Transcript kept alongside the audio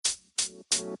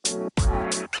Good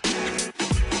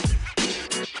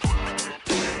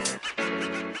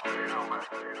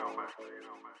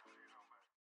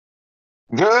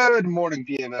morning,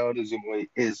 PML. It is your boy,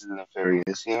 is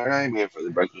Nefarious here. I'm here for the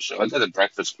breakfast show. I got a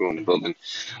breakfast crew in the building.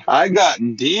 I got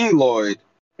D Lloyd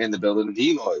in the building.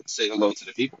 D Lloyd, say hello to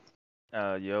the people.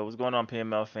 Yo, what's going on,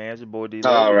 PML fans? Your boy D Lloyd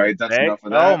All is right, that's back. enough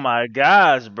of Oh that. my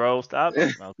gosh, bro, stop.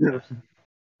 Okay,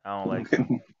 I don't like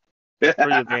you.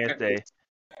 Pre-advance day.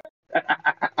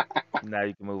 Now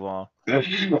you can move on.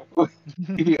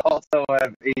 We also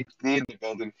have HD in the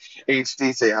building.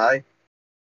 HD, say hi.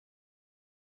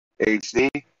 HD,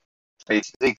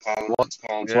 HD, call once,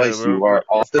 call Yeah, twice. You are we're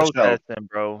off the show. protesting,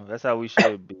 bro. That's how we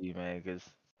should be, man. Cause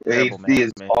terrible HD is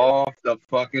management here. off the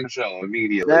fucking show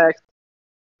immediately. Next.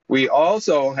 We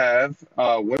also have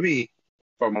Wimmy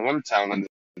from One Town in the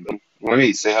building.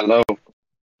 Wimmy, say hello.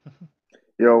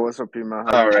 Yo, what's up, Pima?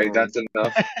 How All you right, doing? that's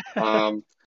enough.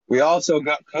 We also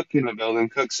got Cook in the building.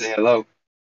 Cook, say hello.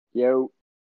 Yo.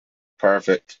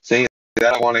 Perfect. See,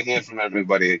 that I want to hear from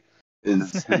everybody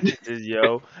is Just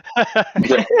yo.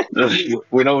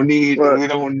 we don't need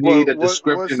What? a What's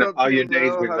description of up, how your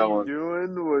day's Pima? been How you going.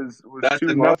 doing? Was That's too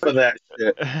enough of much? that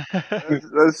shit.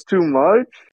 That's too much.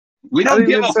 We I don't didn't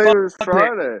give even a say fuck. it was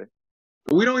Friday.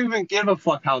 We don't even give a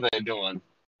fuck how they're doing.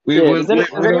 Yeah, does We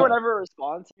anyone don't. ever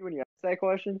respond to you when you ask that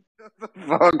question? Fuck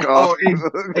Oh, off.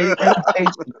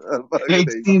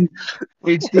 HD,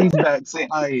 HD's back. Say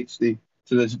hi, HD,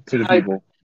 to the Hi. people.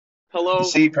 Hello.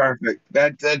 See, perfect.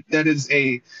 That is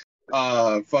a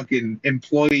fucking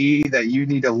employee that you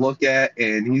need to look at,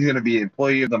 and he's gonna be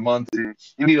employee of the month. And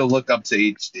you need to look up to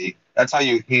HD. That's how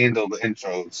you handle the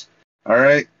intros. All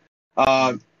right.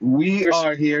 We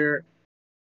are here.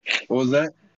 What was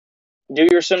that? Do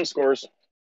your sim scores.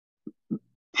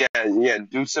 Yeah.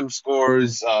 Do some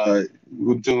scores.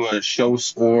 We'll do a show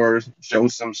some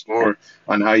score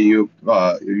on how you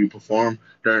perform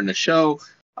during the show.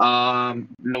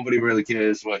 Nobody really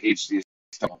cares what HD is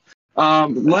talking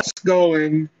about. Let's go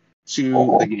into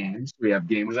the games. We have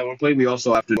games that we'll play. We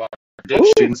also have to do our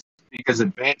predictions because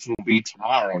advance will be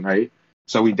tomorrow night.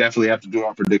 So we definitely have to do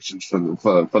our predictions for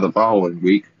the following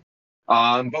week.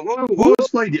 But what was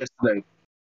played yesterday?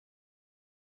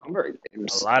 Very A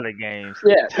games. lot of games.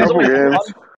 Yeah, there's Couple only games.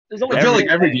 one. There's only I feel two like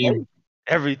every games. game.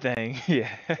 Everything. Yeah.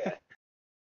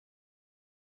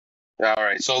 All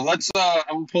right, so let's. I'm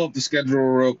gonna pull up the schedule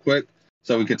real quick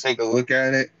so we can take a look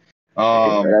at it.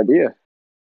 Great idea.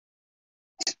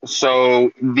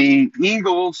 So the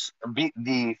Eagles beat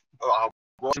the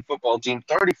Washington football team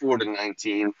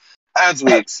 34-19, as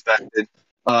we expected.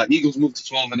 Eagles moved to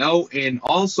 12-0, and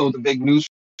also the big news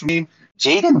for me: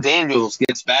 Jaden Daniels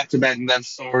gets back-to-back Death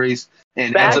stories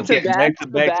and ends up getting Back to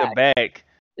back.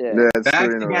 Yeah. Yeah, it's 3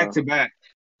 in a row. back-to-back.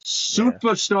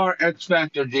 Superstar X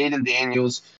Factor Jaden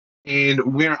Daniels.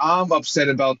 And where I'm upset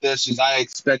about this is I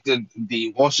expected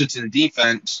the Washington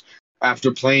defense,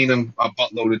 after playing them a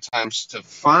buttload of times, to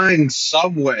find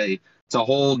some way to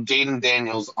hold Jaden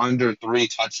Daniels under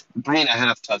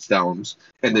 3.5 touchdowns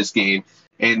in this game.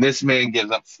 And this man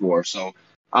gives up 4. So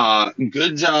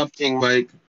good job, King Mike.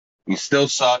 You still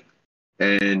suck,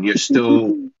 and you're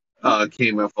still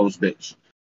KMFO's bitch.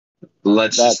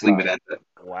 Let's just leave it at that.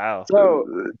 Wow.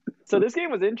 So this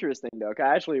game was interesting though. 'Cause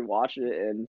I actually watched it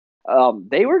and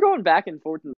they were going back and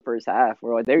forth in the first half.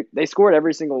 Where like they scored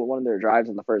every single one of their drives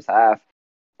in the first half,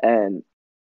 and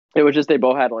it was just they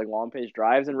both had like long paced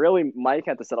drives. And really, Mike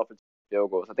had to settle for 2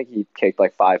 field goals. I think he kicked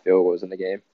like 5 field goals in the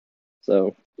game.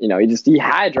 So he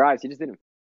had drives. He just didn't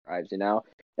drives.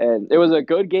 And it was a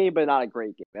good game, but not a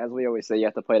great game. As we always say, you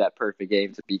have to play that perfect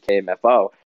game to beat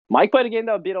KMFO. Mike played a game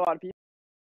that would beat a lot of people.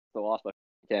 So lost by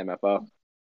KMFO.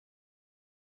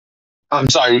 I'm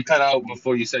sorry, you cut out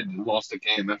before you said you lost to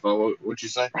KMFO. What'd you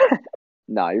say?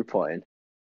 Nah, you're playing.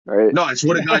 Right? No, I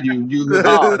swear to God, you legit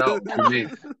cut out for me.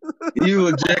 You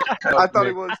legit cut out I for thought me.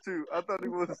 he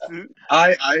was too.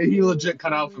 He legit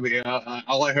cut out for me.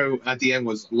 All I heard at the end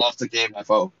was lost to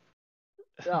KMFO.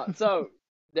 Yeah, so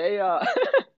they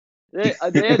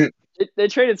they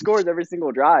traded scores every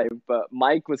single drive, but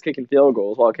Mike was kicking field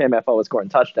goals while KMFO was scoring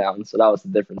touchdowns. So that was the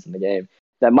difference in the game.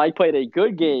 That Mike played a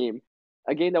good game,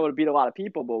 a game that would have beat a lot of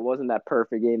people, but wasn't that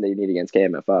perfect game that you need against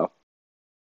KMFO.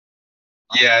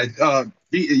 Yeah,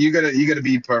 you gotta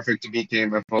be perfect to beat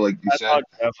KMFO, like you I said. thought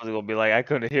Jeff was gonna be like, I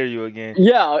couldn't hear you again.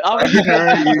 Yeah, I was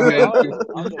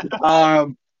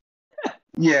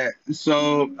Yeah,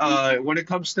 so when it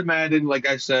comes to Madden, like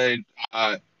I said,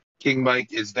 King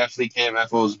Mike is definitely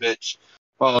KMFO's bitch.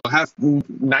 Well,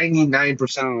 99%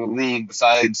 of the league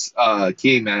besides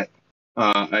K-Mac,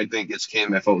 I think it's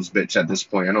KMFO's bitch at this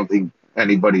point. I don't think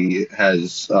anybody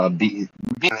has beaten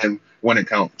him when it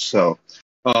counts. So,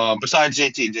 besides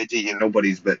JT,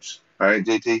 nobody's bitch. All right,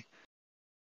 JT.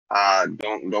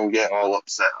 Don't get all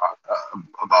upset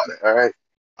about it. All right.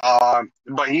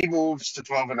 But he moves to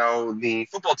 12-0. The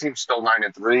football team's still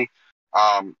 9-3.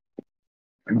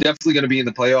 Definitely going to be in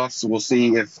the playoffs. So we'll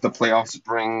see if the playoffs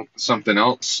bring something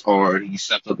else or he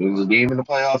steps up his game in the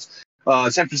playoffs.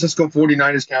 San Francisco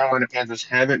 49ers, Carolina Panthers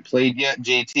haven't played yet.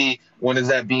 JT, when is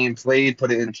that being played?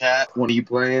 Put it in chat. When are you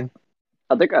playing?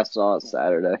 I think I saw it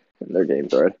Saturday in their game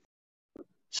thread.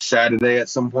 Saturday at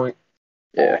some point?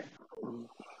 Yeah.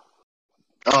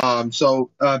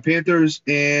 So Panthers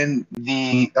and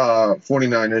the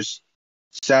 49ers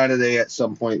Saturday at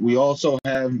some point. We also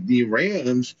have the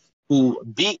Rams who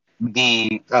beat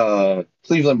the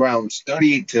Cleveland Browns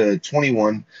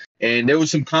 38-21, and there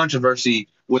was some controversy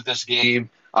with this game.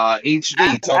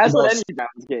 HD, That's what any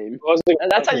Browns game.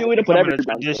 That's how you would have put every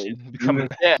Browns game.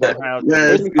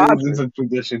 It's a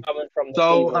tradition.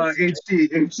 So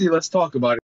HD, let's talk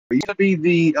about it. You gotta be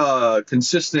the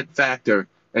consistent factor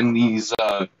in these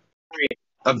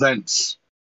events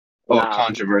or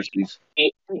controversies.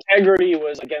 Integrity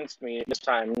was against me this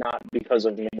time, not because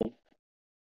of me.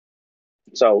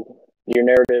 So your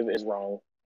narrative is wrong.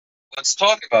 Let's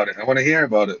talk about it. I want to hear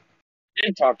about it. I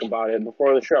did talk about it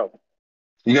before the show.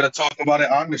 You got to talk about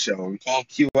it on the show and call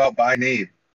Q out by name.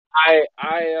 I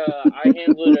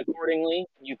handled it accordingly.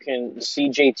 You can see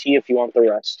JT if you want the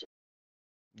rest.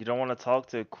 You don't want to talk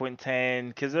to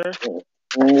Quintan Kizzer?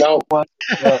 No.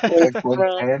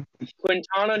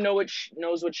 Quintana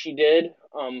knows what she did.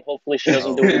 Hopefully she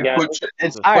doesn't do it again.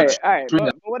 All right.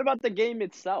 But what about the game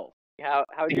itself? How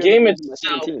the game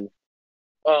itself?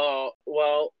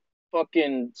 Well,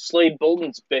 fucking Slade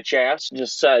Bolden's bitch ass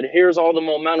just said, "Here's all the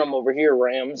momentum over here,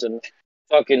 Rams," and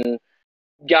fucking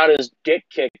got his dick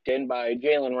kicked in by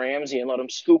Jalen Ramsey and let him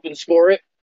scoop and score it.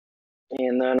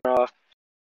 And then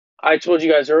I told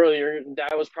you guys earlier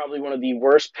that was probably one of the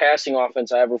worst passing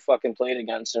offense I ever fucking played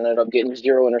against, and ended up getting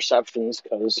 0 interceptions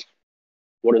because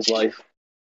what is life?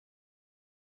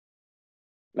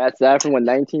 Matt Stafford went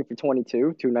 19 for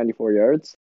 22, 294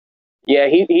 yards. Yeah,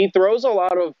 he throws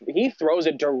he throws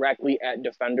it directly at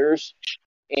defenders,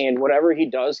 and whatever he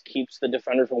does keeps the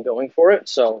defender from going for it.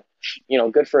 So,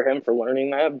 good for him for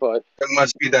learning that. But it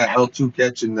must be that L2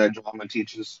 catching that drama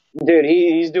teaches. Dude,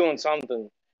 he's doing something.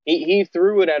 He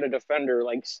threw it at a defender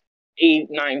like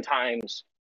 8-9 times.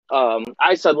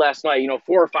 I said last night,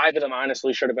 4 or 5 of them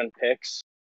honestly should have been picks.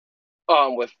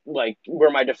 With like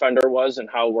where my defender was and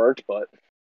how it worked, but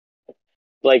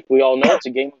like we all know, it's a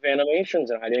game of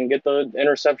animations, and I didn't get the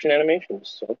interception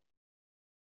animations, so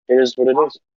it is what it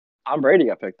is. Tom Brady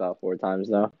got picked off 4 times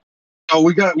now. Oh,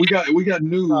 we got news. We got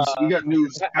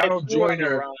news. Harold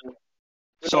Joyner.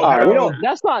 So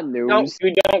that's not news. No,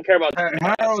 we don't care about that.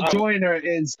 Harold Joyner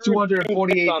is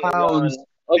 248 pounds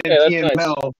in PML,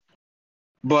 nice.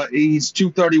 But he's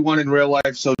 231 in real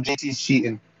life, so JT's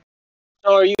cheating.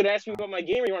 So are you going to ask me about my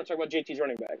game, or you want to talk about JT's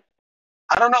running back?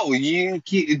 I don't know. You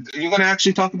going to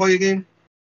actually talk about your game?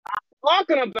 I'm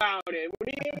talking about it. What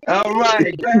do you mean? All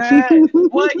right, man.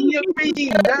 What do you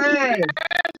mean, man?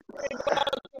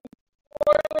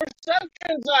 4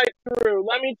 interceptions I threw.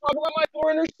 Let me talk about my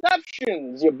 4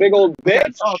 interceptions, you big old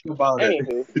bitch. Talk about it.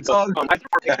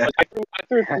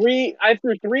 I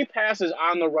threw 3 passes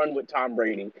on the run with Tom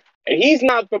Brady, and he's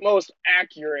not the most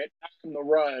accurate on the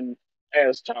run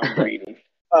as Tom Brady.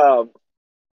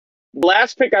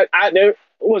 Last pick, there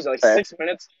was like 6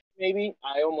 minutes maybe.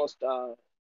 I almost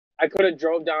I could have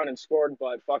drove down and scored,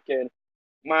 but fucking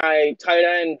my tight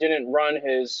end didn't run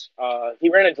his. He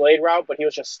ran a delayed route, but he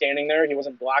was just standing there. He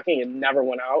wasn't blocking and never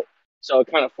went out. So it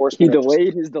kind of forced me. He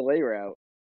delayed his delay route.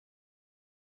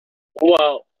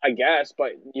 Well, I guess,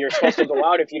 but you're supposed to go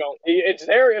out if you don't. It's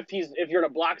there if you're to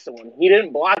block someone. He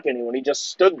didn't block anyone. He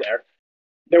just stood there.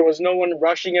 There was no one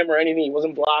rushing him or anything. He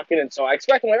wasn't blocking, and so I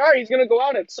expected, all right, he's gonna go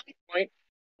out at some point.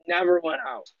 Never went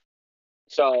out.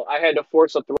 So I had to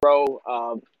force a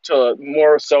throw to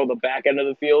more so the back end of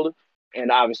the field. And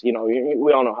obviously,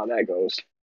 we all know how that goes.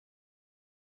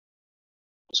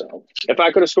 So if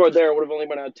I could have scored there, it would have only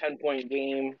been a 10-point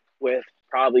game with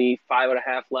probably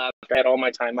 5.5 left. I had all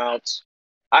my timeouts.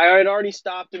 I had already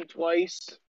stopped him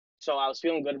twice, so I was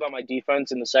feeling good about my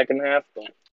defense in the second half.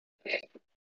 But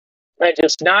I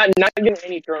just not getting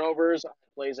any turnovers on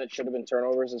plays that should have been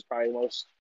turnovers is probably the most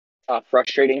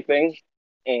frustrating thing.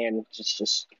 And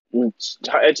it's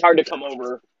hard to come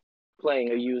over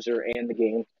playing a user and the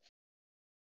game.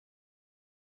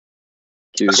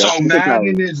 Dude, so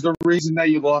Madden is the reason that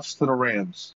you lost to the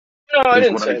Rams. No, I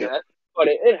didn't say that, but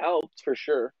it helped for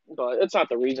sure. But it's not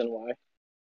the reason why.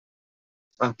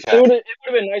 Okay. It would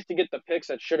have been nice to get the picks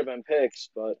that should have been picks,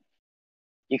 but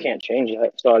you can't change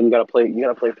that. So you gotta play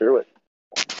through it.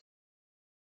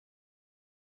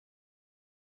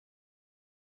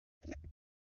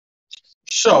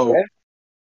 So Okay.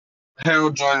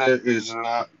 Harold Joyner is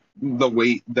not the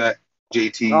weight that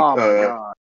JT. Oh my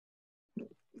god.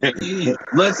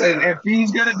 Listen, if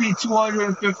he's gonna be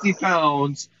 250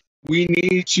 pounds, we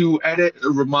need to edit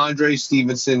Ramondre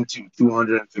Stevenson to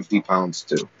 250 pounds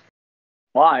too.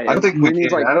 Why? I don't think we Greeny's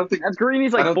can. like I don't think. that's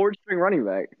Greeny's I like don't- fourth string running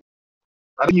back.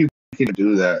 I think you can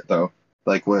do that though.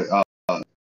 Like with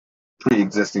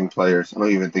pre-existing players, I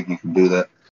don't even think you can do that.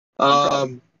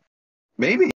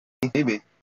 Maybe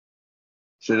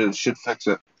should fix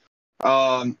it.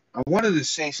 I wanted to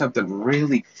say something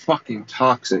really fucking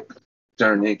toxic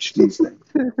during HD's thing,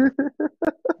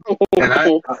 and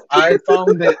I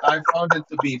found it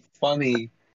to be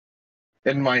funny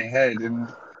in my head, and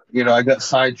I got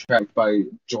sidetracked by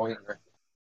Joyner,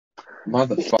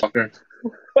 motherfucker.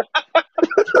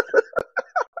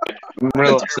 I'm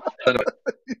real upset.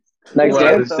 Next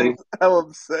Well, game. say- How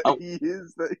upset I- he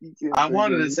is that he can't. I think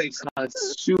wanted of to it. say something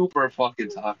super fucking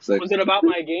toxic. Was it about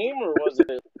my game or was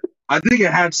it? I think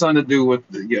it had something to do with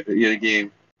your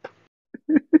game.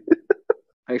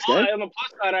 Next Oh, game. on the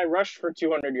plus side, I rushed for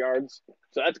 200 yards,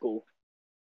 so that's cool.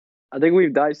 I think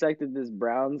we've dissected this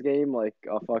Browns game like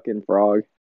a fucking frog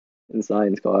in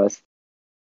science class.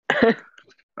 I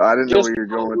didn't know Just where you were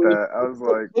going with that. I was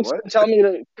like, Cook's what?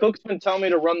 been telling me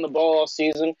to run the ball all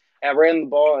season. I ran the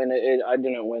ball and I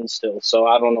didn't win still, so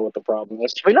I don't know what the problem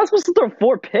is. We're not supposed to throw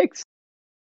 4 picks.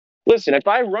 Listen, if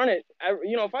I run it,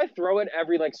 if I throw it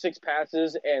every like 6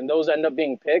 passes and those end up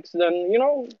being picks, then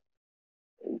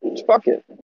fuck it.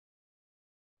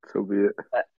 So be it.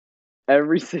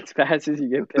 Every 6 passes you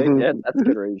get picked. Yeah, that's a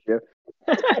good ratio.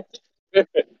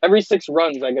 Every 6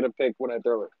 runs I get a pick when I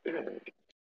throw it.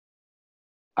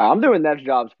 I'm doing Neff's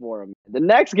jobs for him. The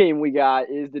next game we got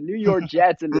is the New York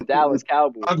Jets and the Dallas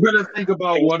Cowboys. I'm gonna think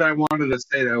about what I wanted to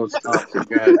say that was toxic.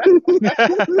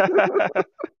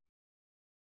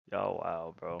 Yo,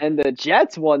 wow, bro. And the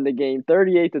Jets won the game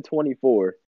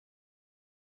 38-24.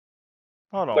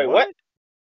 Hold on. Wait, what?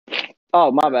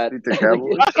 Oh, my bad. Beat the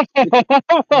Cowboys?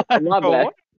 My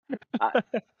Bro, bad.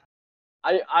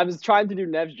 I was trying to do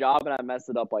Neff's job and I messed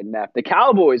it up like Neff. The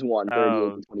Cowboys won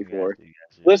 38-24.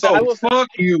 Listen, I Oh, will fuck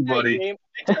you, buddy.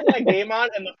 I turned that game on,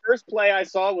 and the first play I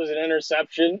saw was an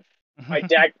interception by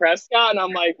Dak Prescott, and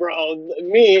I'm like, bro,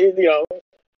 CEO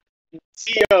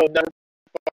never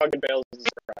fucking fails his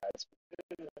strides.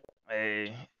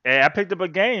 Hey, I picked up a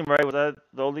game, right? Was that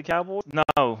the only Cowboys?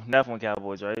 No, Neff won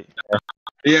Cowboys, right?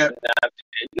 Yeah.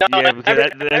 No, Yeah,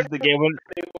 because that's the game when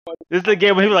this is the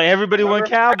game when he was like everybody won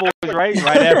Cowboys, right?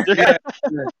 Right after. Yeah.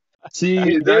 See,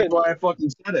 He that's did. why I fucking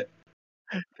said it.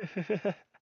 That's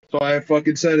why I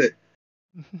fucking said it.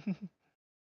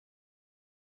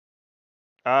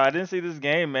 I didn't see this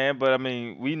game, man, but I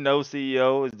mean, we know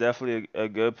CEO is definitely a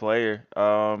good player.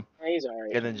 He's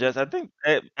alright. And then just I think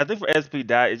for SP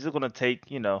Dot, it's just gonna take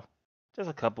just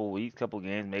a couple weeks, couple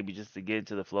games, maybe just to get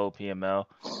into the flow of PML.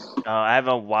 I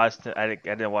haven't watched. I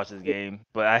didn't watch this game,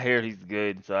 but I hear he's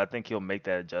good, so I think he'll make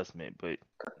that adjustment. But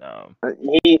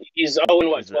He's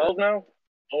 0-12 now.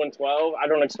 0-12. I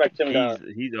don't expect him to.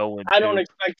 he's 0-2. I don't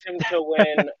expect him to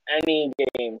win any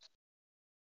games.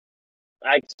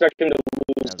 I expect him to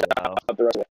lose Wow. out the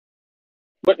rest of it.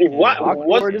 But Yeah.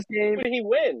 what this game? would he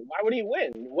win? Why would he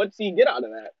win? What's he get out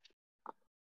of that?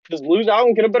 Just lose out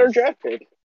and get a better draft pick.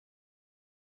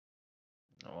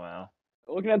 Wow.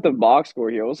 Looking at the box score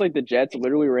here, it looks like the Jets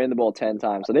literally ran the ball 10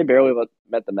 times, so they barely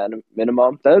met the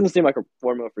minimum. That doesn't seem like a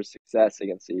formula for success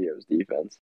against CEO's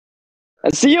defense.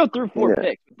 And CEO threw 4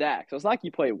 picks with Dak, so it's not like he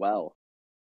played well.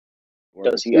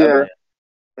 Does he Yeah. ever?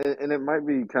 And it might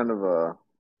be kind of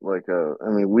I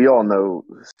mean, we all know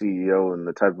CEO and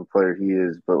the type of player he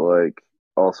is, but like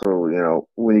also,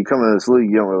 when you come in this league,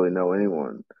 you don't really know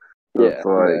anyone. So Yeah, it's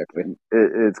like exactly.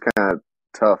 it's kind of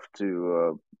tough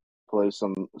to play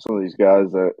some of these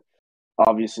guys that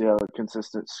obviously have a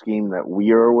consistent scheme that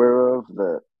we are aware of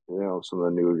that some of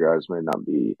the newer guys may not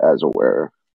be as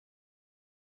aware.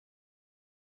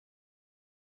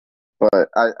 But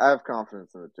I have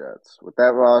confidence in the Jets with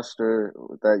that roster,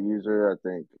 with that user. I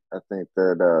think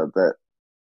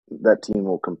that team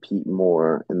will compete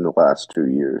more in the last 2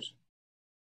 years.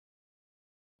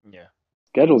 Yeah.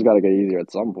 Schedule's got to get easier at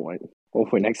some point.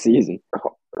 Hopefully next season.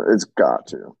 It's got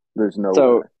to. There's no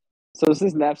way. So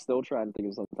since Neff's still trying to think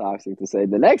of something toxic to say,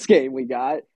 the next game we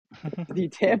got the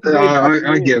Tampa Bay I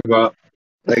Buccaneers. give up.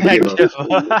 I give up.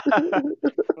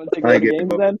 Want to take I the give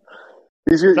games up. then?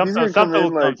 He's gonna come Something in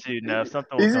will come like to you, Nev.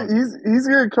 Something will come to you. he's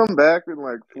gonna come back in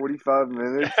like 45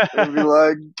 minutes and be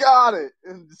like, "Got it,"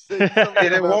 and say something And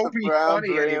it about won't the be Browns funny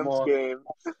Rams anymore. game,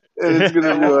 and it's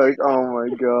gonna be like, "Oh my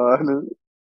god!"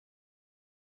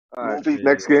 All right,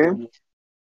 next game.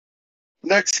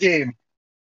 Next game.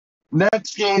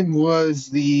 Next game was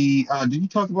the. Did you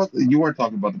talk about? You weren't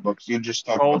talking about the Bucks. You just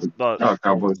talked about Colts, the Bucks,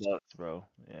 Cowboys. Bucks, bro.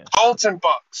 Yeah. Colts and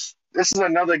Bucks. This is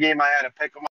another game I had to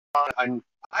pick them on.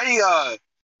 I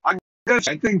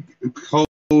think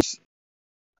Colts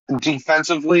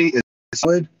defensively is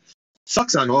solid.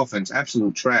 Sucks on offense,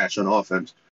 absolute trash on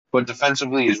offense, but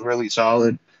defensively is really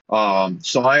solid.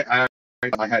 So I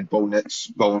had Bo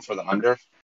Nix going for the under.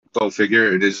 Go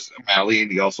figure. It is Mally,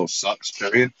 and he also sucks.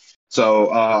 Period. So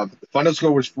the final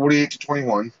score was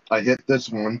 48-21. I hit this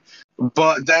one,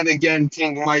 but then again,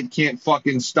 King Mike can't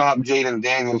fucking stop Jaden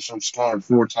Daniels from scoring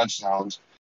 4 touchdowns.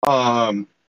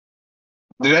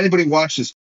 Did anybody watch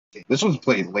this? This was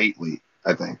played lately,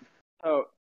 I think. So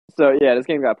yeah, this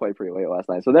game got played pretty late last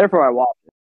night. So therefore, I watched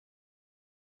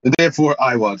it. Therefore,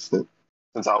 I watched it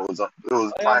since I was up. It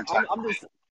was prime time.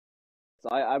 So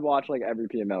I watch like every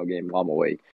PML game while I'm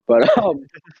awake. But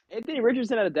Anthony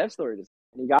Richardson had a death story, and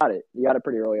he got it. He got it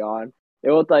pretty early on.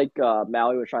 It looked like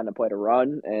Mally was trying to play the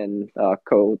run, and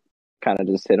Cole kind of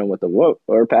just hit him with the whoop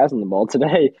or passing the ball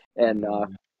today, and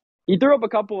he threw up a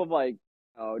couple of like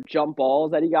jump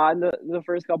balls that he got in the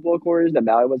first couple of quarters that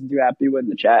Mally wasn't too happy with in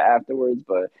the chat afterwards.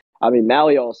 But I mean,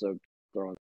 Mally also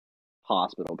throwing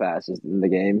hospital passes in the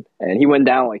game, and he went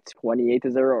down like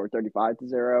 28-0 or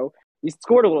 35-0. He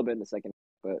scored a little bit in the second,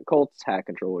 but Colts had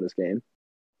control of this game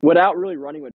without really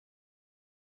running with.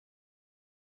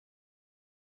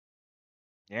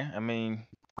 Yeah, I mean,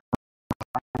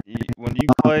 when you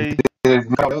play,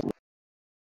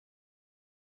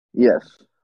 Yes.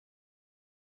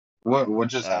 What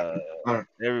just happened?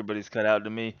 everybody's cut out to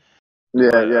me.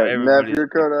 Yeah, But, yeah. Nev, everybody's you're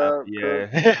cut cut out. Yeah,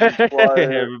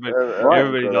 Quiet.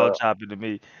 everybody's cut all out. chopping to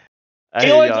me. I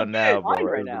Kill hear is y'all a now, bitch. bro. Fine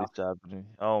right Everybody's now. chopping to me.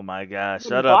 Oh my gosh, Everybody's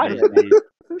shut up, fine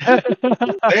right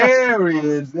HB. There he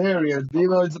is. There he is.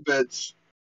 D-Lloyd's a bitch.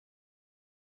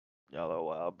 Y'all are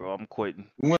wild, bro. I'm quitting.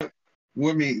 Not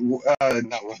with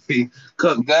me.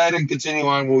 Cook, go ahead and continue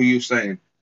on what you saying.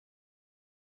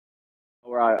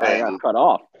 Where I got cut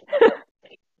off.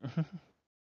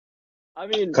 I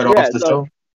mean, Cut yeah, off the show?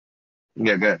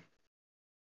 Yeah, good.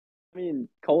 I mean,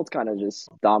 Colts kind of just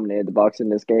dominated the Bucks in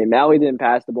this game. Mally didn't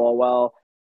pass the ball well.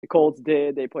 The Colts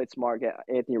did. They played smart, get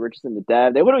Anthony Richardson to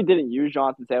dev. They literally didn't use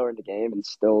Jonathan Taylor in the game and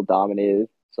still dominated.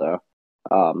 So,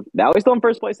 Mally's still in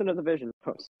first place in the division.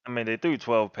 I mean, they threw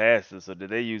 12 passes, so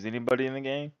did they use anybody in the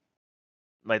game?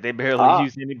 Like, they barely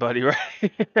used anybody, right?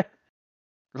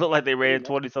 Looked like they ran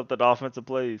 20-something offensive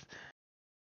plays.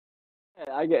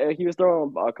 He was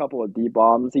throwing a couple of deep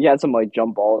bombs. He had some like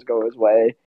jump balls go his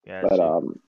way, but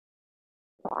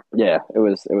yeah, it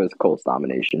was Colts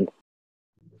domination.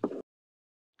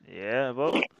 Yeah,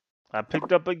 well, I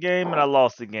picked up a game and I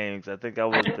lost the games. I think I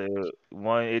was the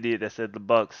one idiot that said the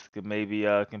Bucks could maybe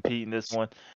compete in this one.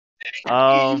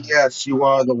 Yes, you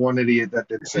are the one idiot that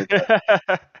did say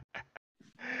that.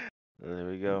 There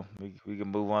we go. We can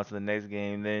move on to the next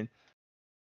game then.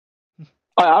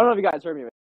 I don't know if you guys heard me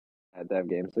at that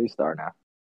game, so you start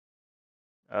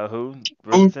now. Who?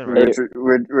 Richardson, right?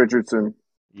 Richardson.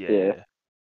 Yeah.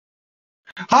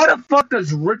 How the fuck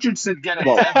does Richardson get a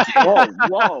dev game?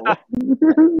 Whoa.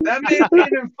 That man can't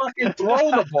even fucking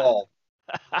throw the ball.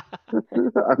 I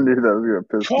knew that was gonna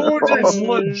piss me off. Codes is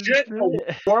legit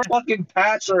the worst fucking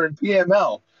passer in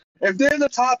PML. If they're the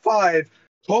top 5,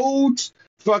 Codes,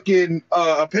 fucking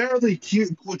apparently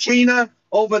Cucina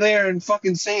over there in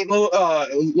fucking St. Louis,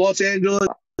 Los Angeles.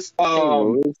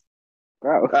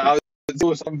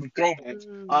 Do some throwbacks.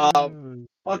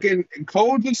 Fucking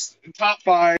Codes is top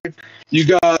 5. You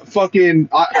got fucking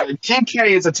Team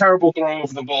K is a terrible throw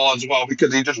of the ball as well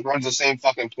because he just runs the same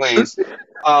fucking plays.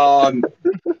 Who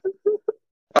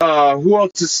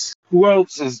else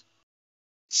is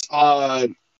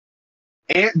Ant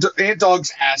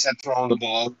Dog's ass at throwing the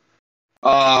ball.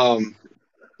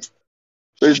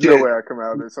 There's no way I come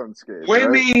out of this unscathed.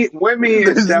 Wimmy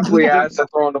is definitely ass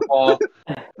at throwing the ball.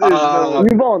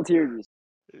 You volunteered.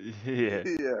 Yeah.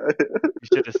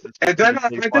 And then I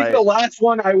think the last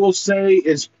one I will say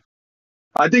is,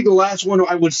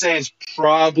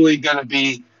 probably gonna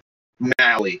be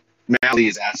Mally. Mally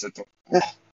is ass at throwing.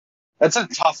 That's a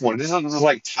tough one. This is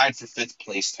like tied for 5th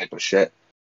place type of shit.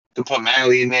 You can put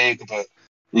Mally in there.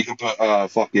 You can put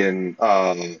fucking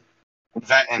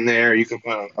Vet in there. You can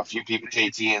put a few people,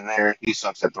 JT in there. He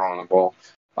sucks at throwing the ball.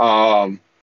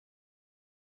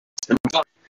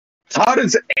 How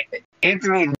does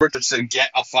Anthony Richardson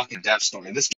get a fucking death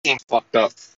story? This game's fucked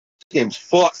up. This game's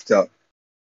fucked up.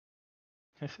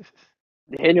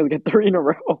 Daniel get 3 in a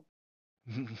row.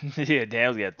 Yeah,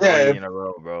 Daniel's got 3 Yeah. in a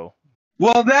row, bro.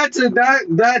 Well, that's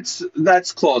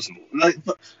plausible. Like,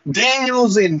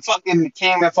 Daniels and fucking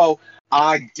KMFO,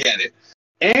 I get it.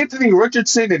 Anthony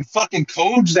Richardson and fucking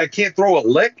Codes that can't throw a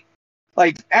lick?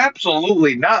 Like,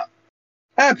 absolutely not.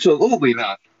 Absolutely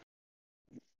not.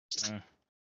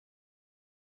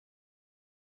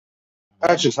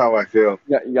 That's just how I feel.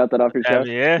 Yeah, you got that off your chest?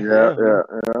 Yeah.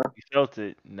 We felt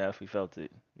it. Enough. We felt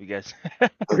it. We got.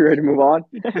 You ready to move on?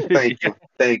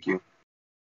 Thank you.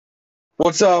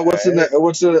 What's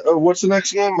the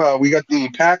next game? We got the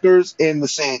Packers and the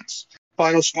Saints.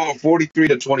 Final score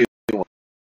 43-21.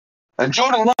 And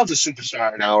Jordan Love's a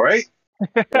superstar now, right?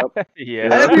 Yeah.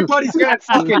 Everybody's got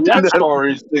fucking death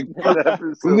stories.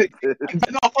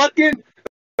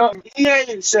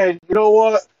 EA said, you know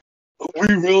what?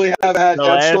 We really haven't had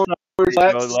death stories.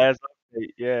 Last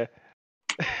update, yeah.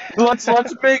 Let's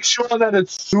make sure that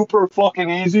it's super fucking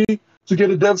easy to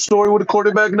get a dev story with a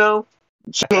quarterback now.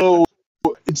 So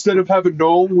instead of having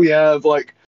known, we have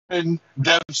like 10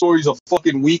 dev stories a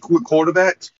fucking week with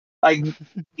quarterbacks. Like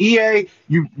EA,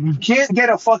 you can't get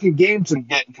a fucking game to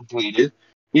get completed.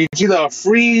 It's either a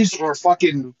freeze or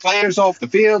fucking players off the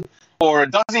field, or it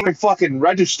doesn't even fucking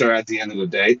register at the end of the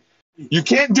day. You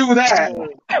can't do that,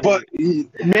 but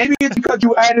maybe it's because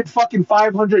you added fucking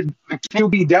 500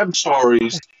 QB dev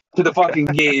stories to the fucking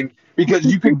game, because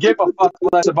you could give a fuck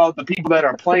less about the people that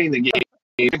are playing the game.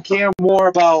 You care more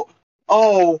about,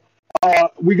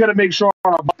 we got to make sure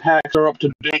our packs are up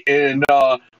to date, and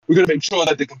we got to make sure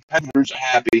that the competitors are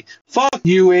happy. Fuck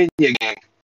you and your gang.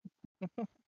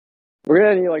 We're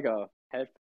going to need like a head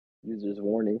user's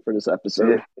warning for this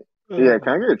episode. Yeah, can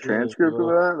I get a transcript of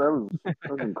that? That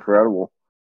was incredible.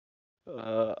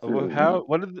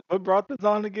 What brought this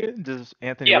on again? Just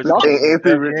Anthony Richardson.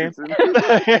 Anthony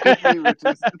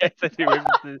Richardson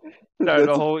started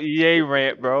the whole EA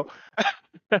rant, bro.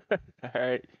 All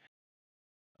right.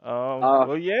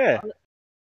 Well, yeah.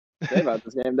 Say about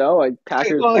this game though, like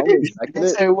Packers. Yeah,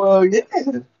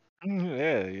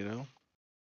 you know.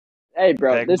 Hey,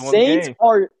 bro, the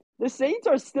Saints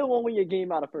are still only a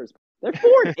game out of first. They're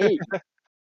 4-8.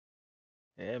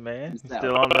 Yeah, man.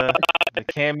 Still on the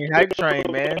Cammy hype train,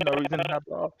 man. No reason to hop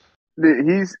off.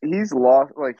 He's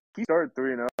lost. Like, he started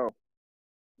 3-0.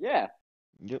 Yeah.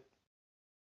 Yep.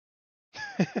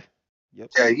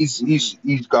 Yeah,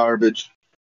 he's garbage.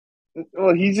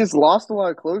 Well, he just lost a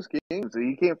lot of close games, so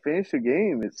he can't finish a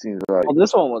game, it seems like. Well,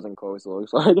 this one wasn't close, it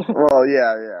looks like. Well,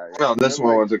 yeah. No, this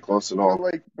one wasn't close at all.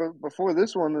 But before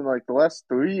this one, in like the last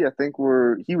 3, I think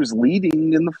he was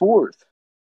leading in the 4th.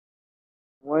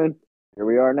 When here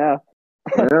we are now.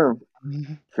 Yeah.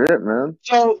 Shit, man.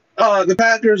 So the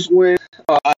Packers win.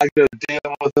 I could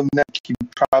deal with them next. You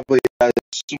probably had a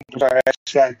superstar X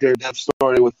Factor death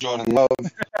story with Jordan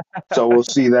Love. So we'll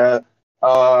see that.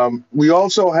 We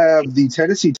also have the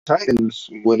Tennessee Titans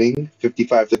winning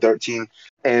 55-13,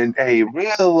 and a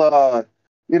real, a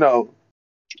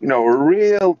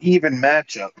real even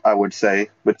matchup, I would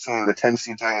say, between the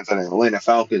Tennessee Titans and the Atlanta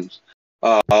Falcons.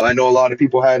 I know a lot of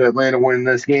people had Atlanta winning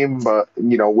this game, but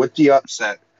with the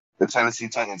upset, the Tennessee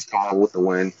Titans come out with the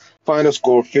win. Final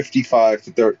score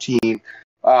 55-13.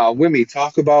 Wimmy,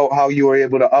 talk about how you were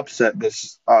able to upset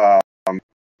this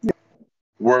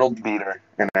world beater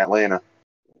in Atlanta.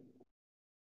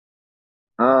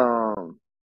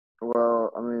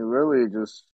 Well, I mean, really, it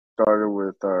just started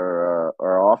with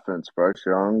our offense. Bryce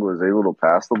Young was able to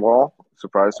pass the ball.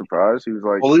 Surprise, surprise. He was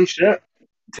like, holy shit,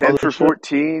 10 for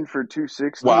 14 for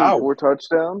 260 and 4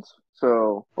 touchdowns.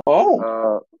 So, he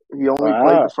only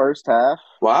played the first half.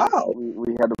 Wow.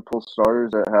 We had to pull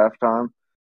starters at halftime.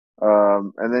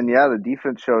 And then, the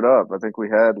defense showed up. I think we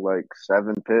had like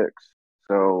 7 picks.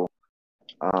 So,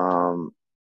 I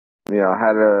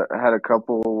had a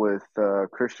couple with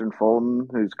Christian Fulton,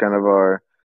 who's kind of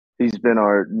he's been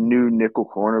our new nickel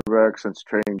cornerback since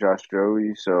trading Josh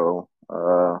Joey. So,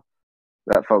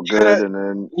 that felt good. And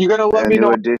then you're gonna let me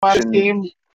know after this game,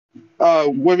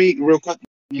 Wimmy, real quick.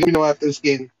 Let me know after this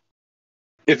game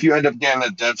if you end up getting a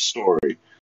dev story.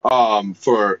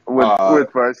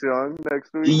 With Bryce Young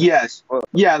next week. Yes.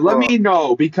 Let me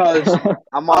know, because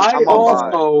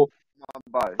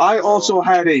I also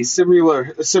had a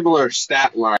similar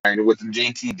stat line with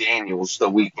JT Daniels the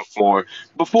week before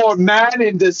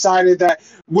Madden decided that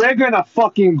we're gonna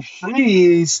fucking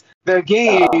freeze the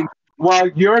game while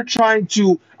you're trying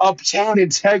to obtain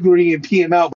integrity in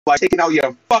PML by taking out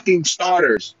your fucking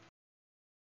starters.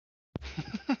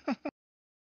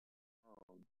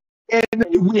 and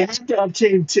we had to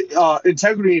obtain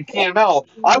integrity in PML,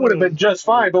 I would have been just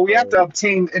fine. But we have to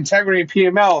obtain integrity in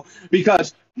PML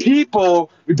because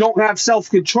people don't have self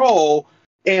control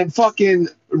and fucking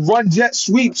run jet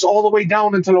sweeps all the way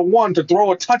down into the one to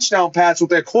throw a touchdown pass with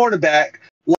their quarterback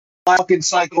fucking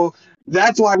cycle.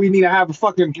 That's why we need to have a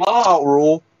fucking blowout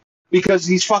rule because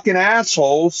these fucking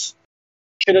assholes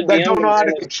Should that don't know how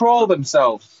to control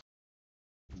themselves.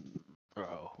 Bro.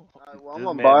 All right, well, This I'm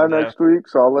on man bye Neff- next week,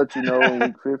 so I'll let you know in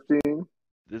week 15.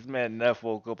 This man Neff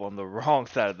woke up on the wrong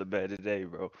side of the bed today,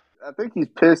 bro. I think he's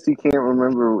pissed he can't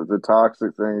remember the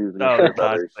toxic thing he was going Oh, to the say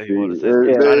about toxic thing he wanted to HT.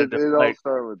 say. It, Trying to it, it all deflect,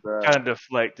 started with that. trying to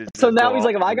deflect it. So just now go he's off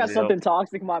like, if I on got him. something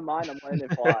toxic in my mind, I'm letting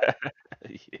it fly.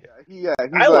 Yeah.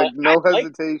 He's like, no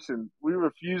hesitation. We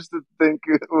refuse to think,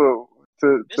 to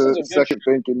This is a good second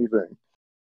think anything.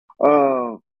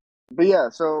 But yeah,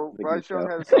 so Big Bryce Young show.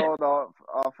 had a solid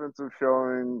offensive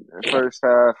showing first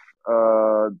half.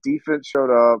 Defense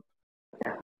showed up.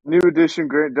 New addition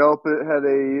Grant Delpit had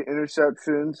a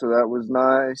interception, so that was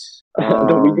nice.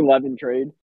 The week 11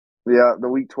 trade. Yeah, the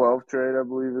week 12 trade, I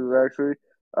believe it was actually.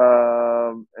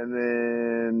 And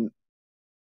then,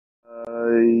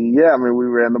 yeah, I mean, we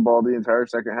ran the ball the entire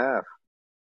second half,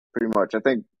 pretty much. I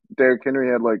think Derrick Henry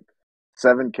had like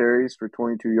 7 carries for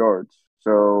 22 yards.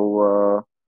 So,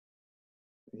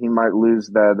 he might lose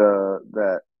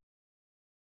that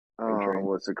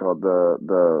what's it called,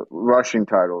 the rushing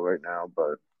title right now,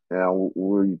 but you know,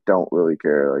 we don't really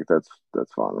care. Like that's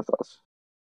fine with us.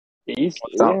 It's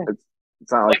not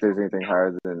like there's anything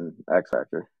higher than X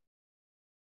Factor.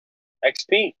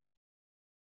 XP.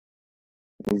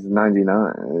 He's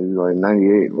 99. He's like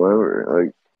 98, whatever.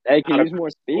 Like, Hey, can use more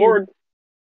speed.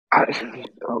 okay.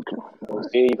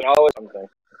 See, you can always something.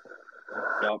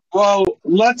 Yep. Well,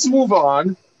 let's move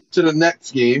on to the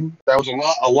next game. That was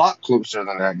a lot closer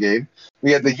than that game.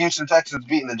 We had the Houston Texans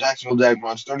beating the Jacksonville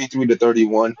Jaguars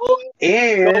 33-31,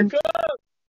 and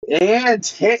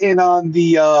hitting on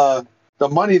the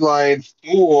money line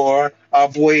for our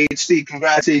boy HT.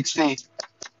 Congrats, HT.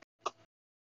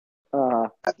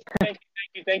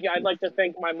 Thank you. I'd like to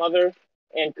thank my mother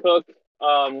and Cook.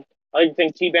 I'd like to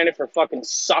thank T-Bandit for fucking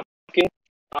sucking. It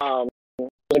was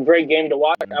a great game to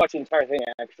watch. I watched the entire thing,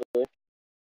 actually.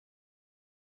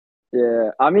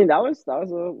 Yeah, I mean that was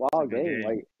a wild game.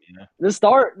 Like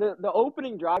the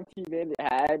opening drive T-Bandit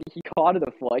had, he caught a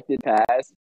deflected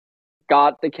pass,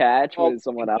 got the catch with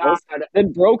someone else,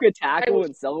 then broke a tackle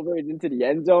and celebrated into the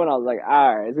end zone. I was like,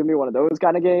 all right, it's gonna be one of those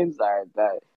kind of games. All right,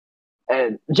 bet.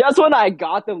 And just when I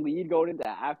got the lead going into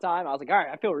halftime, I was like, all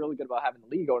right, I feel really good about having the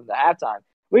lead going into halftime.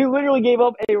 We literally gave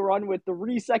up a run with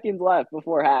 3 seconds left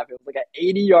before half. It was like an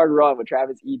 80-yard run with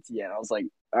Travis Etienne. I was like,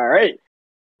 all right,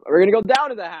 we're going to go down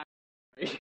to the half.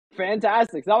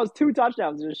 Fantastic. So that was 2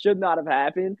 touchdowns. It should not have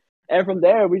happened. And from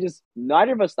there,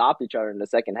 neither of us stopped each other in the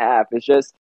second half. It's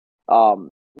just,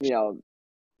 and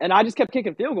I just kept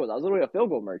kicking field goals. I was literally a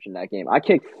field goal merchant that game. I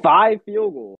kicked 5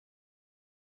 field goals.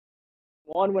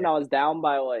 One when I was down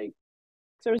by like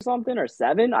 6 or something, or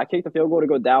 7. I kicked the field goal to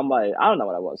go down by, I don't know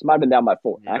what I was. It might have been down by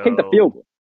 4. I kicked the field goal.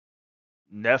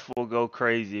 Neff will go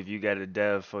crazy if you got a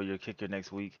dev for your kicker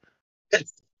next week.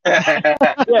 Yeah.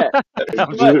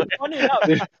 But funny enough,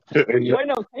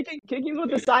 kicking was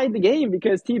the side of the game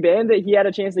because T-Bandit, he had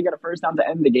a chance to get a first down to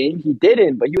end the game. He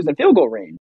didn't, but he was in field goal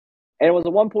range. And it was a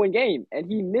 1-point game. And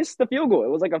he missed the field goal. It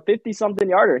was like a 50-something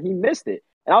yarder. He missed it.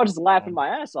 And I was just laughing my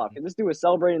ass off because this dude was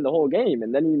celebrating the whole game.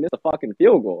 And then he missed a fucking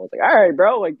field goal. I was like, all right,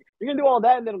 bro, like, you're going to do all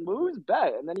that and then lose?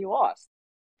 Bet. And then he lost.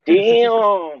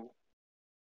 Damn.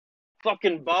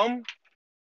 Fucking bum.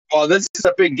 Well, this is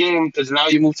a big game because now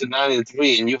you move to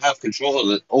 9-3 and you have control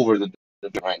of it over the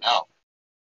right now.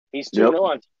 He's 2-0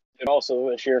 on it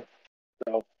also this year.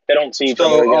 So they don't see each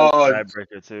other again.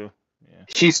 Tiebreaker too. Yeah.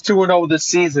 He's 2-0 this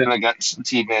season against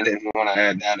T-Bandit if you want to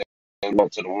add that and go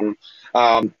to the room.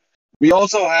 We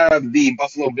also have the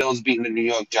Buffalo Bills beating the New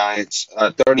York Giants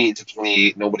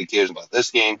 38-28. Nobody cares about this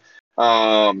game.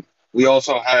 We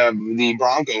also have the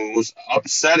Broncos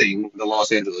upsetting the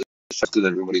Los Angeles, just because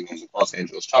everybody knows the Los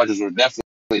Angeles Chargers were definitely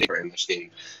there in this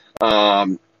game.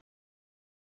 You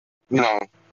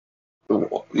want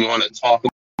to talk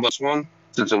about this one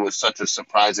since it was such a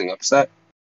surprising upset?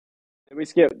 Did we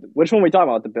skip? Which one are we talking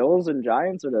about? The Bills and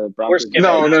Giants or the Broncos?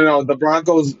 No. The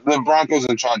Broncos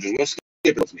and Chargers. We're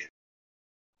skipping this game.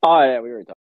 Oh yeah, we were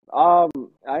talking.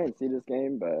 I didn't see this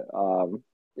game, but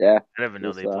yeah. I never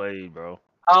know they played, bro.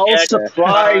 How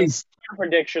surprised?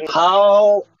 Prediction.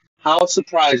 How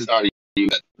surprised are you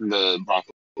that the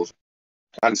Broncos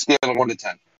on a scale of 1 to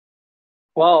 10?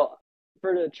 Well,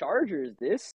 for the Chargers,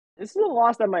 this is a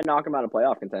loss that might knock them out of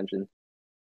playoff contention.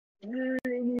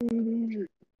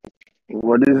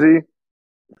 What is he?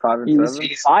 5 and He's 7.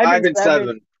 He's 5-7.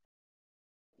 5-7.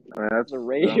 I mean, that's The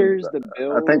Raiders, the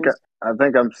I think Bills. I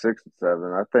think I'm 6 and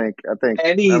 7. I think. And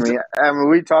I he's mean,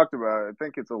 we talked about it. I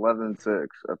think it's 11-6.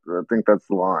 I think that's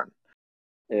the line.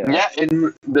 yeah,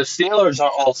 and the Steelers are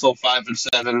also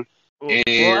 5-7. Well, I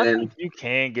And think you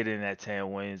can get in at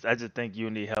 10 wins. I just think you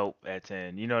need help at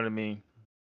 10. You know what I mean?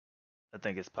 I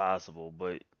think it's possible,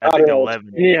 but I I think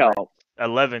don't know.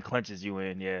 11 clinches you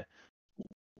in. Yeah.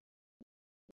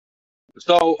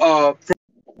 so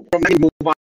from there, you move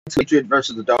on to Patriots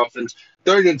versus the Dolphins.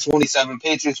 30-27.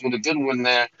 Patriots with a good win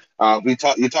there. You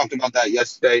talked about that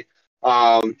yesterday.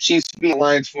 Chiefs beat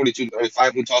Lions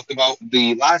 42-35. We talked about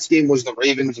the last game was the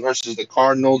Ravens versus the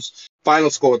Cardinals. Final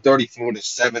score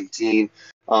 34-17.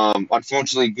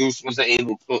 Unfortunately, Goose wasn't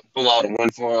able to pull out a win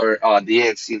for the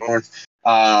AFC North.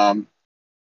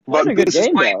 What But a good Goose is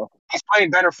game, playing. though. He's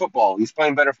playing better football. He's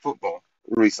playing better football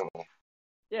recently.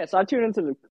 Yeah, so I tuned into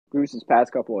the Goose's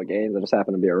past couple of games. I just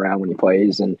happened to be around when he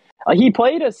plays, and he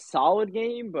played a solid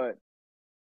game, but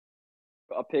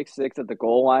a pick six at the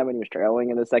goal line when he was trailing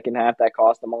in the second half that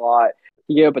cost him a lot.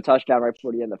 He gave up a touchdown right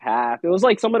before the end of half. It was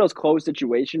like some of those close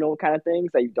situational kind of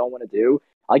things that you don't want to do.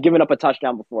 Like giving up a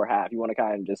touchdown before half, you want to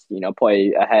kind of just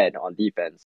play ahead on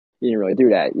defense. He didn't really do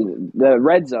that. The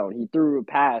red zone, he threw a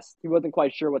pass. He wasn't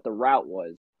quite sure what the route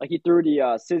was. Like he threw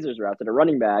the scissors route to the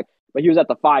running back, but he was at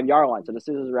the 5-yard line, so the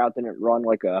scissors route didn't run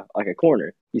like a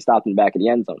corner. He stopped in the back of the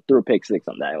end zone, threw a pick six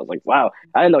on that. I was like, wow,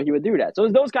 I didn't know he would do that. So it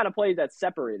was those kind of plays that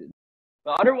separated.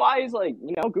 But otherwise,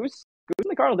 Goose and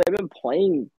the Cardinals, they've been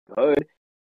playing good,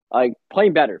 like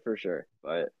playing better for sure.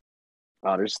 But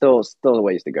there's still a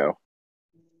ways to go.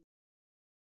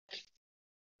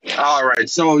 All right,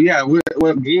 so yeah, we're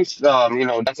Goose,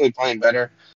 definitely playing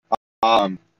better.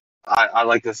 I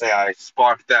like to say I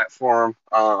sparked that for him.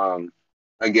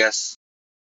 I guess.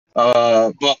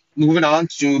 But moving on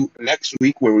to next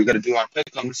week where we're gonna do our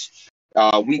pick'ems.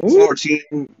 Week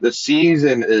 14, the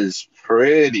season is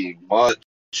pretty much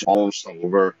almost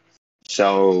over.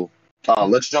 So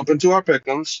let's jump into our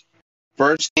pick'ems.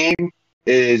 First game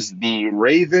is the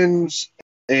Ravens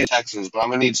and Texans, but I'm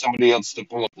gonna need somebody else to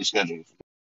pull up the schedule.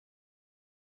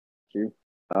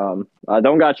 I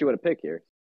don't got you with a pick here.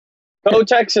 Go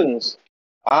Texans.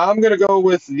 I'm gonna go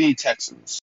with the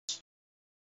Texans.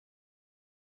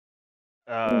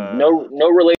 No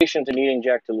relation to needing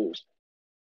Jack to lose.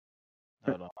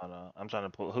 Hold on. I'm trying to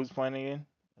pull. Who's playing again?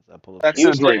 I pull up.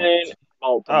 Texans, Houston, Ravens.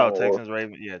 Baltimore. Oh, Texans,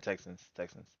 Ravens. Yeah, Texans.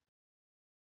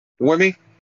 With me?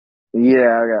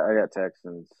 Yeah, I got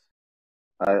Texans.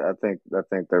 I think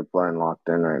they're playing locked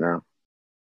in right now.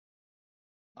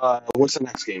 What's the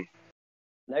next game?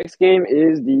 Next game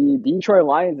is the Detroit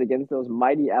Lions against those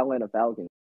mighty Atlanta Falcons.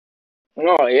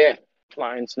 Oh yeah,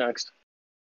 Lions next.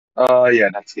 Yeah,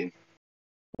 next game.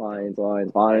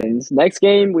 Lions. Next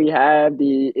game, we have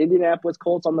the Indianapolis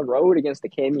Colts on the road against the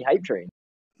Cammy Hype Train.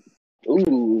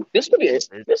 Ooh, this could be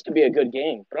a good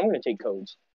game, but I'm going to take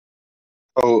Codes.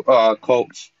 Oh,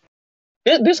 Colts.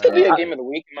 This could be a game of the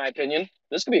week, in my opinion.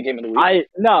 This could be a game of the week.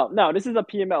 No, this is a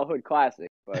PML Hood Classic,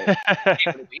 but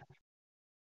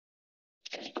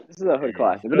this is a Hood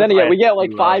Classic. But then again, we get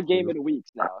like 5 game of the weeks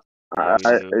now. Is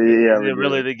it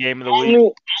really the game of the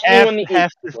week?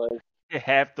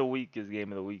 Half the week is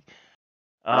game of the week.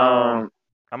 I'm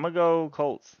gonna go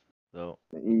Colts though.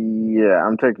 Yeah,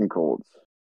 I'm taking Colts.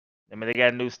 I mean, they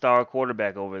got a new star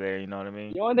quarterback over there. You know what I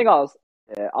mean? The only thing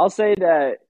I'll say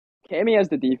that Cammy has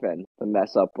the defense to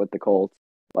mess up with the Colts,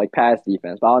 like pass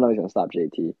defense. But I don't know if he's gonna stop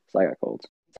JT. So I got Colts.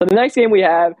 So the next game we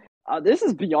have, this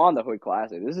is beyond the Hood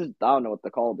Classic. I don't know what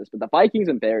to call this, but the Vikings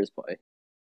and Bears play.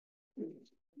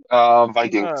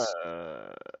 Vikings.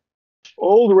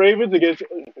 Old Ravens against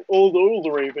old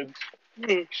Ravens.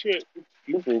 Oh, shit.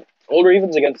 Excuse me. Old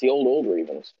Ravens against the old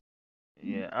Ravens.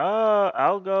 Yeah.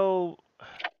 I'll go.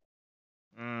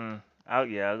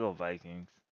 I'll go Vikings.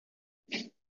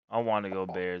 I want to go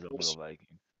Bears. I'll go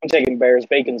Vikings. I'm taking Bears.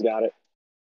 Bacon's got it.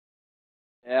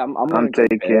 Yeah, I'm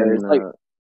taking Bears.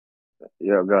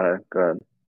 Yeah, go ahead.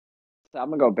 I'm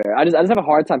gonna go Bears. I just have a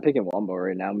hard time picking Wumbo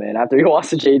right now, man. After he lost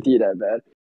to JT that bad.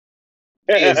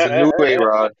 It's the new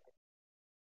A-Rod.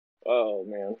 Oh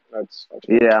man, that's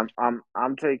yeah.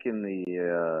 I'm taking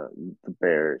the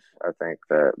Bears. I think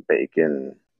that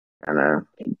Bacon kind of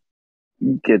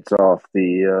gets off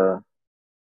the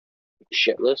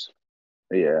shitless.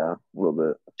 Yeah, a little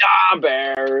bit.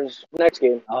 Bears. Next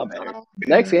game.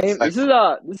 Next game. This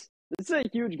is a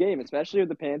huge game, especially if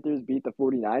the Panthers beat the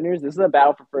 49ers. This is a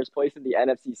battle for first place in the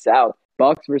NFC South.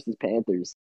 Bucks versus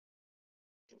Panthers.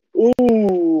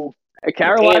 Ooh.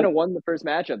 Carolina won the first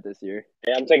matchup this year.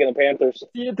 Yeah, I'm taking the Panthers.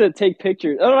 You had to take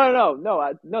pictures. Oh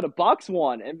no! The Bucks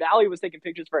won, and Valley was taking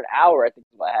pictures for an hour. I think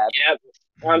is what happened. Yep,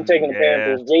 I'm taking the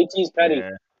Panthers. JT's petty.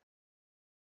 Yeah.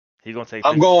 He's gonna take.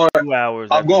 I'm going. 2 hours.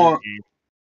 I'm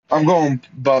going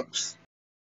Bucks.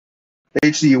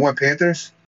 HD, you want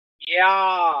Panthers?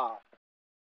 Yeah.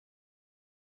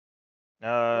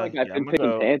 I've been I'm picking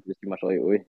gonna go. Panthers too much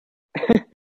lately.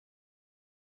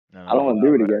 No, I don't want to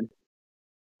do it again.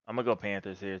 I'm gonna go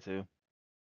Panthers here too.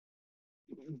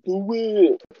 Do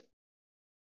it.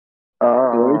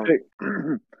 I'm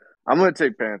gonna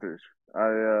take Panthers.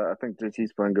 I think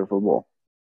JT's playing good football.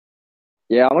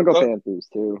 Yeah, I'm gonna go Panthers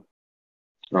too.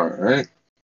 All right.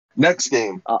 Next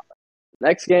game.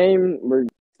 Next game, we're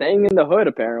staying in the hood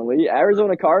apparently.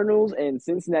 Arizona Cardinals and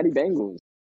Cincinnati Bengals.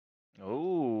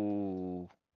 Oh.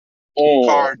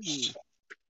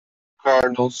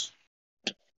 Cardinals.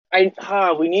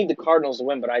 Mm. We need the Cardinals to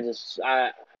win, but I'm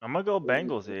gonna go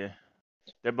Bengals here.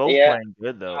 They're both playing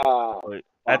good though. But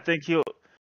I think he'll.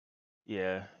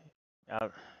 Yeah.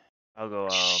 I'll go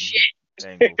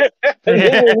Bengals.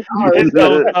 It's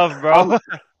so tough, bro.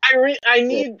 I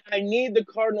need the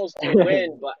Cardinals to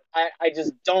win, but I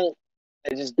just don't.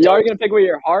 You are gonna pick with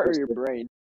your heart or your brain?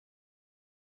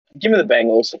 Give me the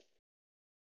Bengals.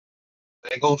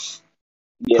 Bengals.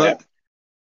 Yeah.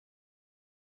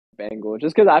 Bengals,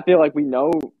 just because I feel like we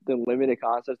know the limited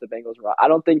concepts the Bengals run. I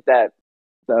don't think that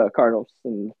the Cardinals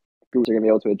and Goose are gonna be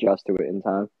able to adjust to it in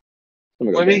time.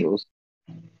 I'm gonna go Bengals.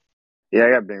 Yeah,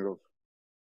 I got Bengals.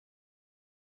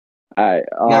 All right.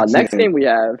 Next game we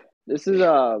have. This is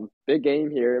a big game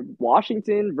here.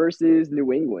 Washington versus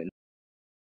New England.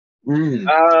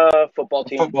 Football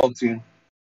team. Football team.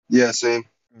 Yeah, same.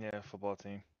 Yeah, football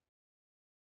team.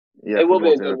 Yeah, it will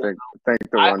be a team. good I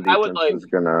think the run defense is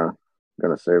gonna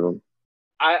save them.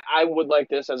 I would like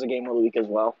this as a game of the week as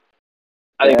well.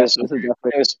 I think this is a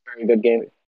very good game.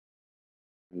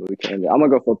 I'm gonna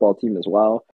go football team as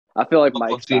well. I feel like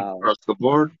Mike's style. Across the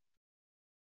board.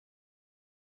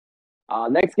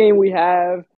 Next game we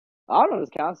have. I don't know if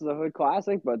this counts as a hood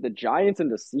classic, but the Giants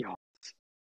and the Seahawks.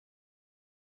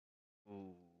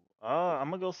 Ooh. I'm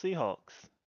gonna go Seahawks.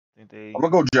 I'm gonna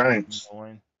go Giants.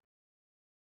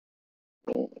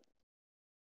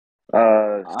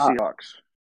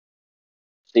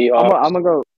 Seahawks. I'm gonna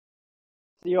go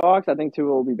Seahawks. I think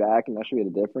Tua will be back, and that should be the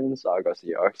difference. So I'll go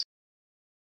Seahawks.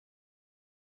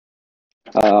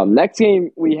 Next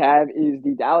game we have is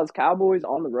the Dallas Cowboys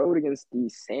on the road against the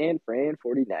San Fran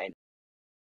 49ers.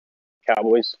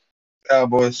 Cowboys. Oh,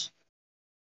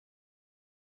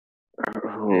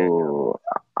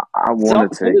 I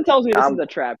want to take. Something tells me this is a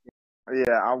trap.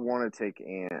 Yeah, I want to take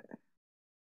Ant.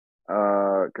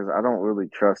 Because I don't really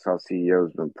trust how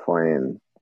CEO's been playing.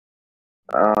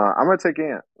 I'm gonna take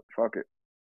Ant. Fuck it.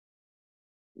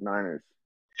 Niners.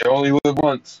 You only live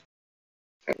once.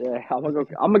 Yeah, I'm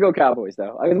gonna go Cowboys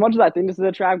though. Like, as much as I think this is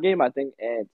a trap game, I think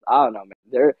I don't know, man.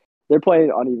 They're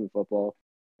playing uneven football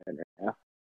right now.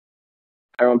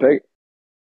 Everyone pick.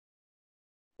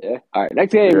 Yeah. All right.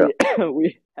 Next game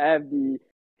we have the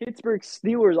Pittsburgh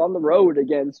Steelers on the road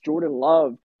against Jordan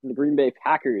Love and the Green Bay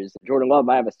Packers. Jordan Love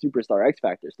might have a superstar X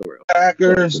Factor story.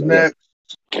 Packers next.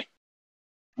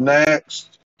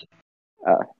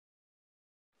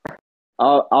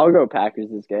 I'll go Packers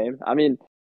this game. I mean,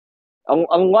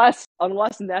 unless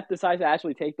Neff decides to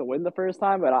actually take the win the first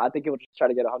time, but I think he'll just try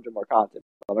to get 100 more content.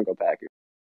 I'm gonna go Packers.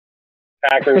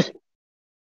 Packers.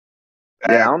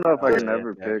 Yeah, I don't know if I can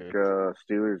ever pick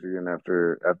Steelers again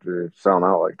after selling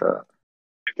out like that.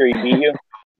 After he beat you?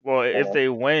 Well, if they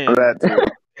win,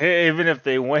 even if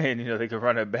they win, they can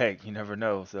run it back. You never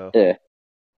know. So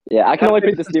yeah, I can only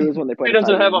pick the Steelers when they play. He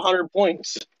doesn't have 100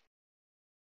 points.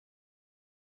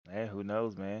 Yeah, who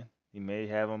knows, man? He may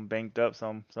have them banked up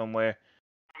somewhere.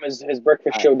 His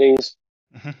breakfast show days.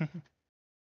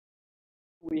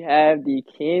 We have the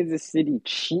Kansas City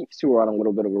Chiefs, who are on a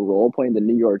little bit of a roll, playing the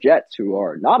New York Jets, who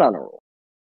are not on a roll.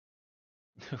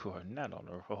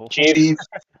 Chiefs.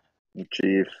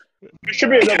 Chiefs. It should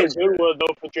be another good one,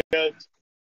 though, for Jets.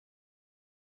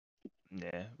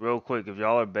 Yeah, real quick, if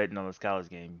y'all are betting on this college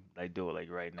game, do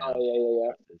it right now. Oh,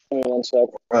 yeah. Give me 1 sec.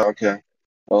 Oh, okay.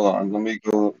 Hold on, let me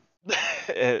go.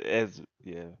 As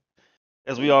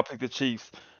we all pick the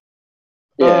Chiefs.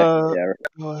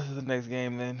 What's the next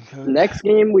game then? Coach? Next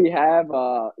game we have,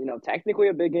 technically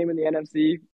a big game in the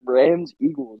NFC: Rams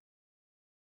Eagles.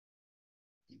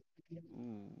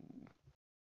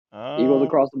 Eagles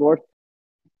across the board.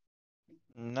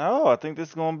 No, I think this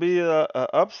is gonna be a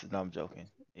upset. No, I'm joking.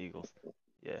 Eagles.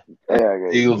 Yeah.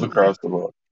 Eagles across the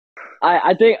board.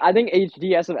 I think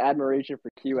HD has some admiration for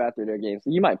Q after their game,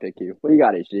 so you might pick Q. What do you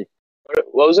got, HD?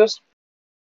 What was this?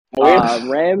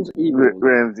 Rams, Eagles.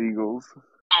 Rams, Eagles.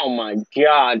 Oh my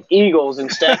God, Eagles and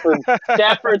Stafford.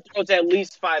 Stafford throws at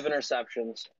least 5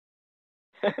 interceptions.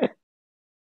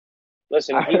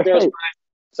 Listen, if he throws 5,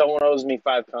 someone owes me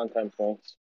 5 content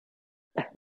points.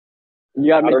 You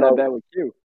gotta I make don't that know. bet with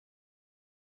Q.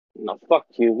 No, fuck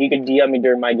you. He can DM me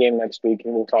during my game next week,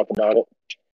 and we'll talk about it.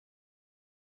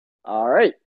 All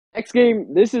right. Next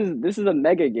game, this is a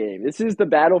mega game. This is the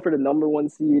battle for the number 1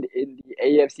 seed in the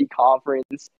AFC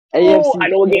conference. Oh, I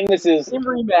know what game this is. Game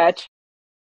rematch.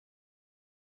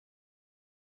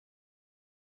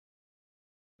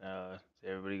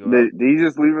 Everybody go. Did he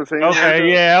just leave us hanging? Okay,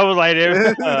 yeah, I was like,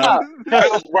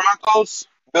 Bills Broncos.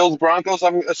 Bills Broncos.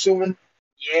 I'm assuming.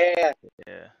 Yeah.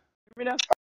 yeah.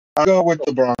 I'll go with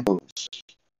the Broncos.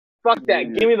 Fuck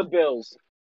that. Give me the Bills.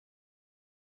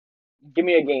 Give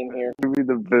me a game here. Give me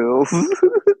the Bills.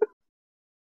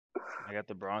 I got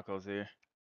the Broncos here.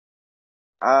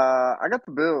 I got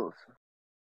the Bills.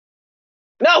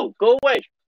 No, go away.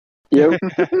 Yep.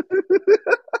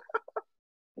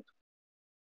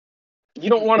 You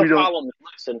don't want to follow me.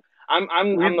 Listen,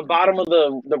 I'm the bottom of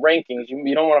the rankings.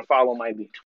 You don't want to follow my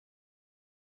lead.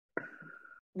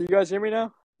 You guys hear me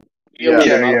now?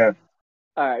 Yeah.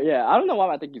 All right, yeah. I don't know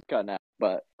why I think he's cutting out,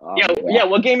 but yeah.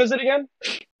 What game is it again?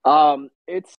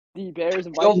 It's the Bears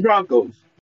and Bills Vikings. Broncos.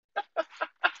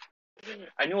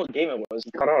 I knew what game it was. He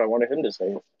cut out. I wanted him to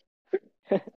say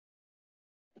it.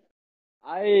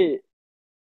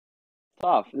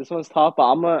 Tough. This one's tough,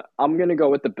 but I'm gonna go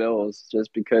with the Bills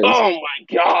just because. Oh my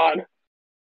God.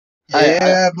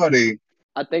 Yeah, buddy.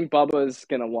 I think Bubba's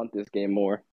gonna want this game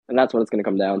more, and that's what it's gonna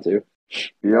come down to.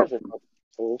 Yep.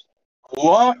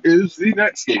 What is the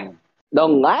next game? The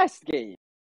last game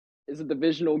is a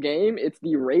divisional game. It's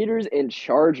the Raiders and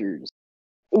Chargers.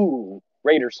 Ooh,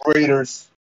 Raiders.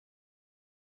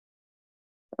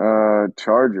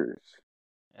 Chargers.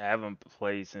 I haven't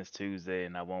played since Tuesday,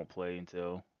 and I won't play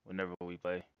until whenever we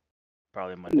play.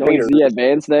 Probably Monday. No, it's the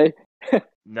advance day.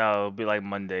 No, it'll be like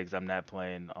Monday because I'm not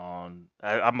playing on.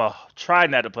 I'm try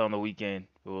not to play on the weekend,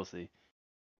 but we'll see.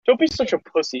 Don't be such a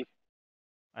pussy.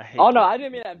 I hate. Oh no, I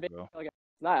didn't mean advance. Bro. Okay,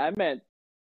 I meant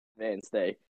advance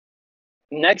day.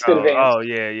 Next advance. Oh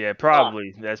yeah,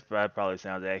 probably. That probably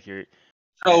sounds accurate.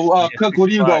 So, Cook, what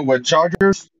do you go with?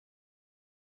 Chargers?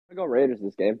 I go Raiders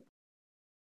this game.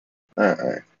 All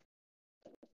right.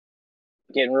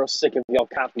 Getting real sick of y'all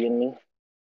copying me.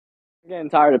 I'm getting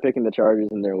tired of picking the Chargers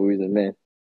and they're losing, man.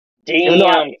 Damn. Even though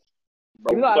I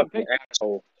Fucking picked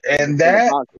asshole. And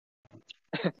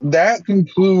that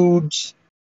concludes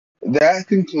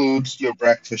your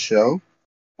breakfast show.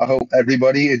 I hope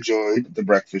everybody enjoyed the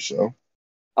breakfast show.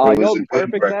 Oh, It you know, was a good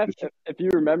perfect, Neff. breakfast. If you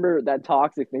remember that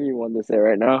toxic thing you wanted to say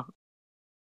right now.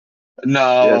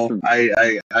 No,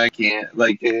 I can't.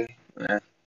 Like,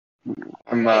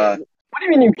 I'm What do you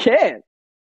mean you can't?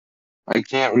 I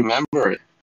can't remember it.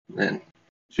 Man,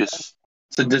 it's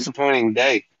a disappointing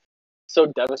day. So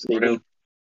devastating. Real,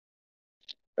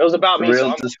 It was about me.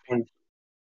 real So disappointing.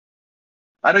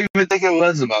 I don't even think it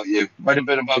was about you. Might have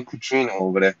been about Katrina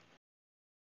over there.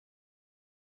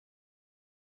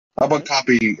 How about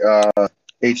copy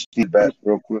HD bet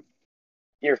real quick?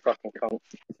 you're fucking cunt. All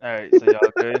right, so y'all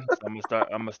good? I'm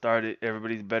gonna start it.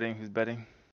 Everybody's betting. Who's betting?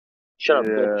 Shut up,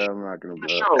 Yeah, bitch. I'm not gonna bet.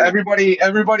 Show. Everybody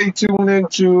tune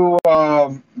into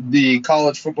the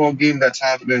college football game that's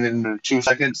happening in 2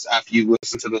 seconds after you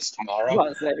listen to this I tomorrow.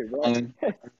 was about to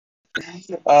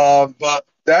say, bro. But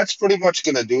that's pretty much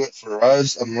gonna do it for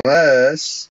us,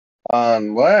 unless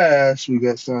we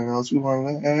got something else we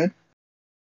want to add.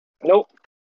 Nope.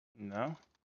 No.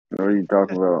 What are you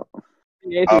talking about?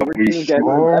 Anthony we Richardson getting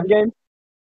sure? a dev game?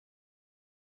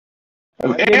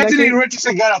 Anthony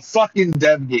Richardson got a fucking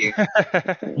dev game.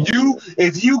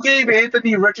 If you gave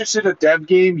Anthony Richardson a dev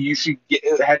game, you should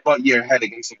headbutt your head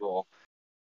against the wall.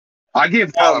 I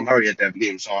gave Kyler Murray a dev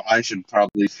game, so I should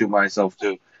probably feel myself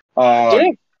too.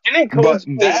 Didn't Codes but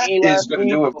play that me is last gonna week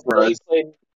do it before for he us. played?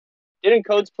 Didn't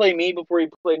Codes play me before he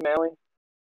played Mally?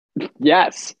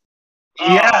 Yes.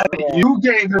 Yeah, man. you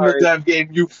gave him Sorry. a dev game.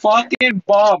 You fucking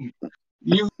bum.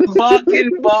 You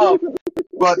fucking bum.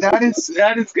 But that is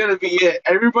gonna be it.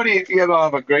 Everybody, if you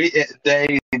have a great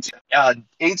day,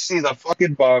 HC's a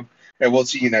fucking bum, and we'll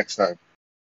see you next time.